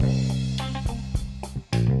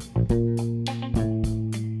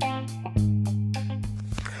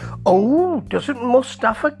Oh, doesn't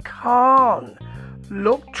Mustafa Khan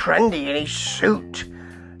look trendy in his suit?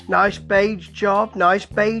 Nice beige job, nice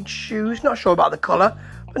beige shoes. Not sure about the colour,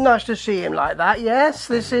 but nice to see him like that. Yes,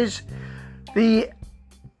 this is the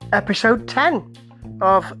episode 10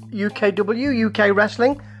 of UKW, UK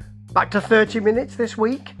Wrestling. Back to 30 minutes this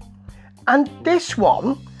week. And this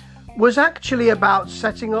one was actually about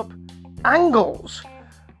setting up angles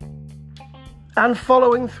and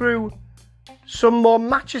following through some more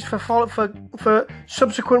matches for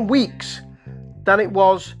subsequent weeks than it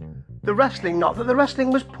was the wrestling. Not that the wrestling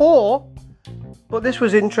was poor, but this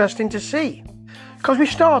was interesting to see. Because we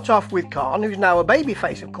start off with Khan, who's now a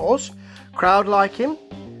babyface, of course. Crowd like him.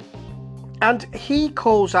 And he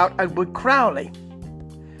calls out Edward Crowley.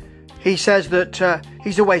 He says that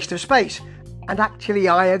he's a waste of space. And actually,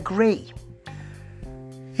 I agree.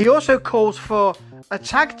 He also calls for a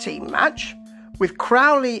tag team match with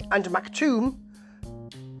Crowley and Maktoum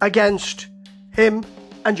against him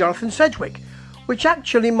and Jonathan Sedgwick, which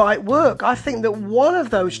actually might work. I think that one of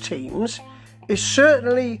those teams is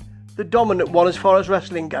certainly the dominant one as far as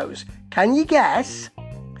wrestling goes. Can you guess?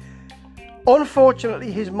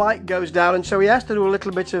 Unfortunately, his mic goes down, and so he has to do a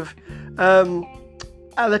little bit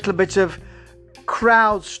of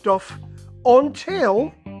crowd stuff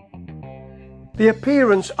until the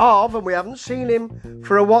appearance of, and we haven't seen him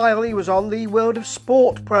for a while, he was on the World of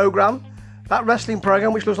Sport programme, that wrestling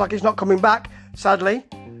programme, which looks like it's not coming back, sadly.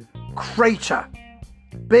 Crater.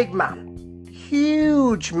 Big man.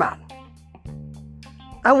 Huge man.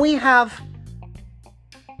 And we have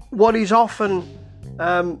what is often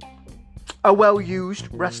a well-used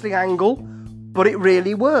wrestling angle, but it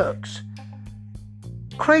really works.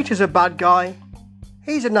 Crater's a bad guy.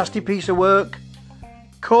 He's a nasty piece of work.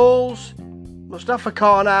 Calls Mustafa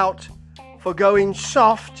Khan out for going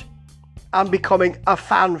soft and becoming a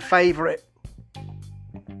fan favourite.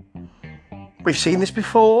 We've seen this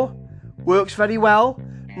before. Works very well.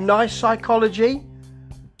 Nice psychology.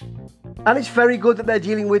 And it's very good that they're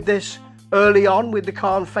dealing with this early on with the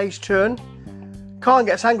Khan face turn. Khan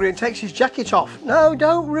gets angry and takes his jacket off. No,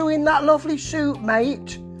 don't ruin that lovely suit,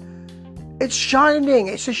 mate. It's shining.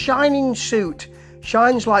 It's a shining suit.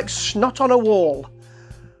 Shines like snot on a wall.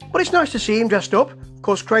 But it's nice to see him dressed up. Of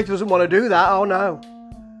course, Crater doesn't want to do that. Oh, no.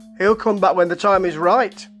 He'll come back when the time is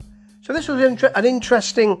right. So this was an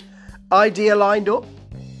interesting idea lined up.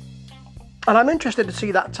 And I'm interested to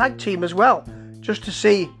see that tag team as well. Just to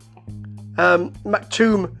see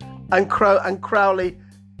Maktoum and Crowley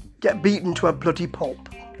get beaten to a bloody pulp.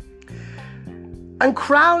 And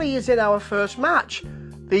Crowley is in our first match.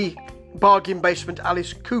 The bargain basement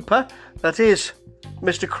Alice Cooper, that is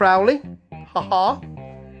Mr. Crowley. Haha.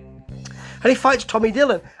 And he fights Tommy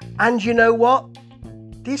Dillon. And you know what?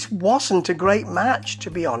 This wasn't a great match, to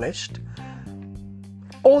be honest.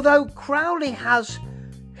 Although Crowley has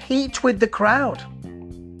heat with the crowd.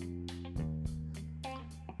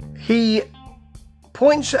 He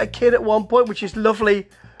points at a kid at one point, which is lovely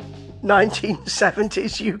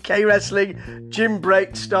 1970s UK wrestling, Jim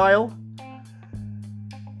Break style.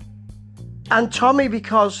 And Tommy,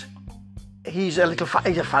 because he's a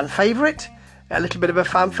fan favourite, a little bit of a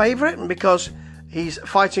fan favourite, and because he's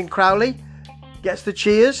fighting Crowley, gets the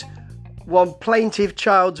cheers. One plaintive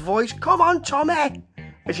child's voice, "Come on, Tommy!"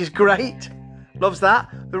 which is great. Loves that.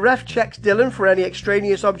 The ref checks Dillon for any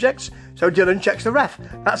extraneous objects, so Dillon checks the ref.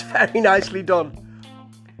 That's very nicely done.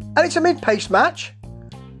 And it's a mid-paced match.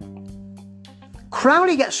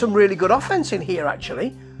 Crowley gets some really good offense in here,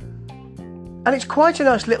 actually. And it's quite a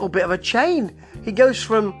nice little bit of a chain. He goes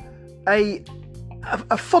from a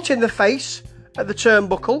foot in the face at the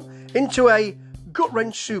turnbuckle into a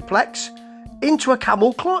gut-wrench suplex into a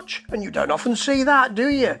camel clutch. And you don't often see that, do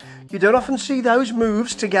you? You don't often see those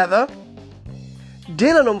moves together.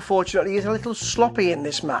 Dillon, unfortunately, is a little sloppy in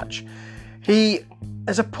this match. He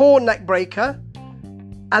has a poor neck breaker,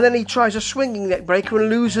 and then he tries a swinging neck breaker and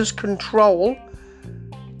loses control.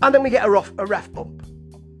 And then we get a ref bump.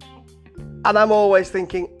 And I'm always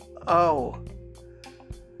thinking, oh.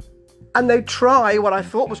 And they try what I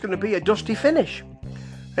thought was going to be a dusty finish.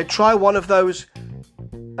 They try one of those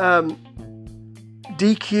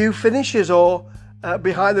DQ finishes or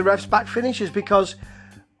behind the ref's back finishes, because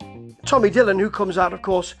Tommy Dillon, who comes out, of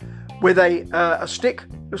course, with a stick,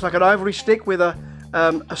 looks like an ivory stick with a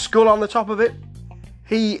skull on the top of it.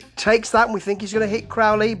 He takes that and we think he's going to hit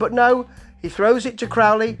Crowley, but no, he throws it to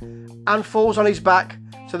Crowley and falls on his back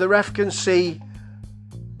so the ref can see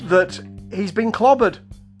that he's been clobbered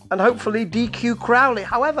and hopefully DQ Crowley.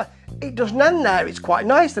 However, it doesn't end there. It's quite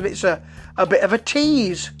nice that it's a bit of a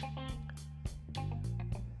tease,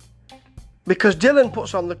 because Dylan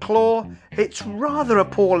puts on the claw. It's rather a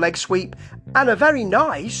poor leg sweep and a very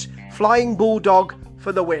nice flying bulldog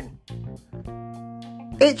for the win.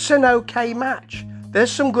 It's an okay match.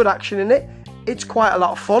 There's some good action in it. It's quite a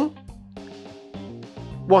lot of fun.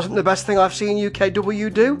 Wasn't the best thing I've seen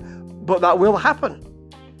UKW do, but that will happen.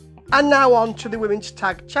 And now on to the Women's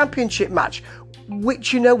Tag Championship match,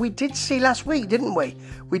 which, you know, we did see last week, didn't we?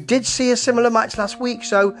 We did see a similar match last week,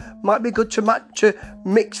 so might be good to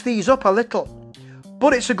mix these up a little.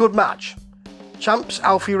 But it's a good match. Champs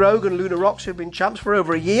Alfie Rogue and Luna Rox, who've been champs for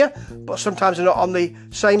over a year, but sometimes they're not on the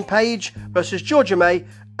same page, versus Georgia May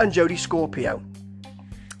and Jodie Scorpio.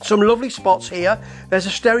 Some lovely spots here. There's a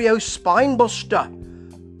stereo spine buster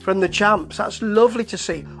from the champs. That's lovely to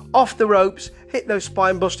see. Off the ropes, hit those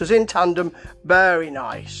spine busters in tandem. Very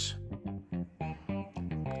nice.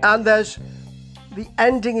 And the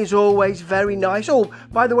ending is always very nice. Oh,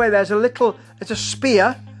 by the way, there's a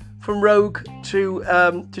spear from Rogue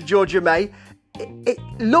to Georgia May. It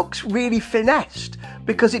looks really finessed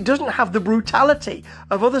because it doesn't have the brutality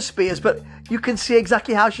of other spears, but you can see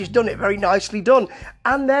exactly how she's done it. Very nicely done.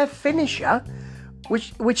 And their finisher,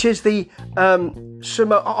 which is the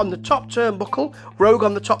sumo on the top turnbuckle, Rogue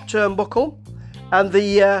on the top turnbuckle, and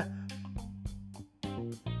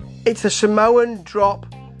it's the Samoan drop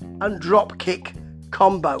and drop kick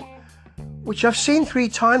combo, which I've seen 3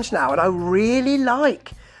 times now, and I really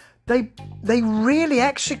like. They really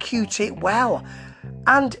execute it well,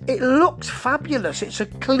 and it looks fabulous. It's a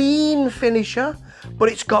clean finisher, but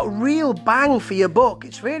it's got real bang for your buck.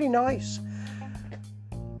 It's really nice.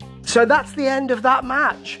 So that's the end of that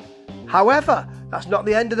match. However, that's not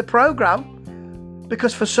the end of the programme,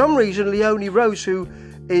 because for some reason Leonie Rose, who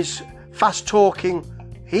is fast-talking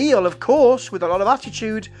heel, of course, with a lot of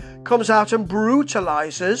attitude, comes out and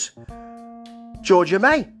brutalises Georgia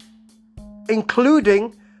May,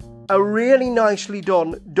 including a really nicely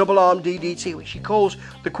done double arm DDT, which she calls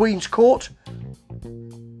the Queen's Court.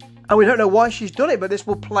 And we don't know why she's done it, but this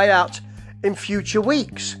will play out in future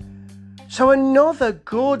weeks. So another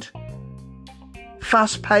good,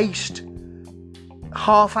 fast-paced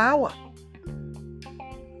half hour.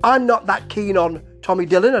 I'm not that keen on Tommy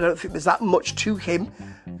Dillon. I don't think there's that much to him.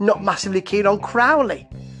 Not massively keen on Crowley.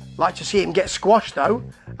 Like to see him get squashed, though,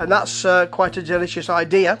 and that's quite a delicious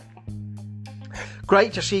idea.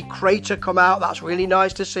 Great to see Crater come out. That's really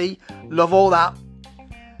nice to see. Love all that.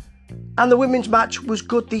 And the women's match was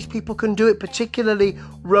good. These people can do it, particularly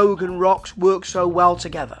Rogue and Rox work so well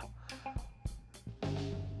together.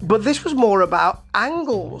 But this was more about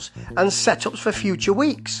angles and setups for future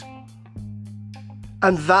weeks.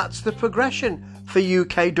 And that's the progression for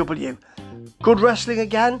UKW. Good wrestling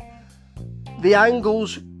again. The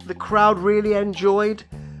angles the crowd really enjoyed.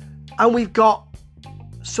 And we've got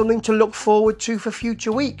something to look forward to for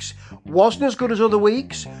future weeks. Wasn't as good as other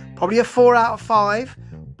weeks. Probably a 4 out of 5.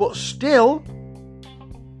 But still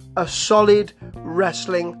a solid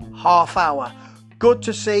wrestling half hour. Good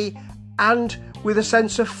to see, and with a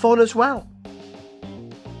sense of fun as well.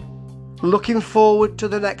 Looking forward to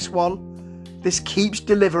the next one. This keeps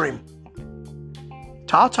delivering.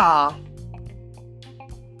 Ta-ta.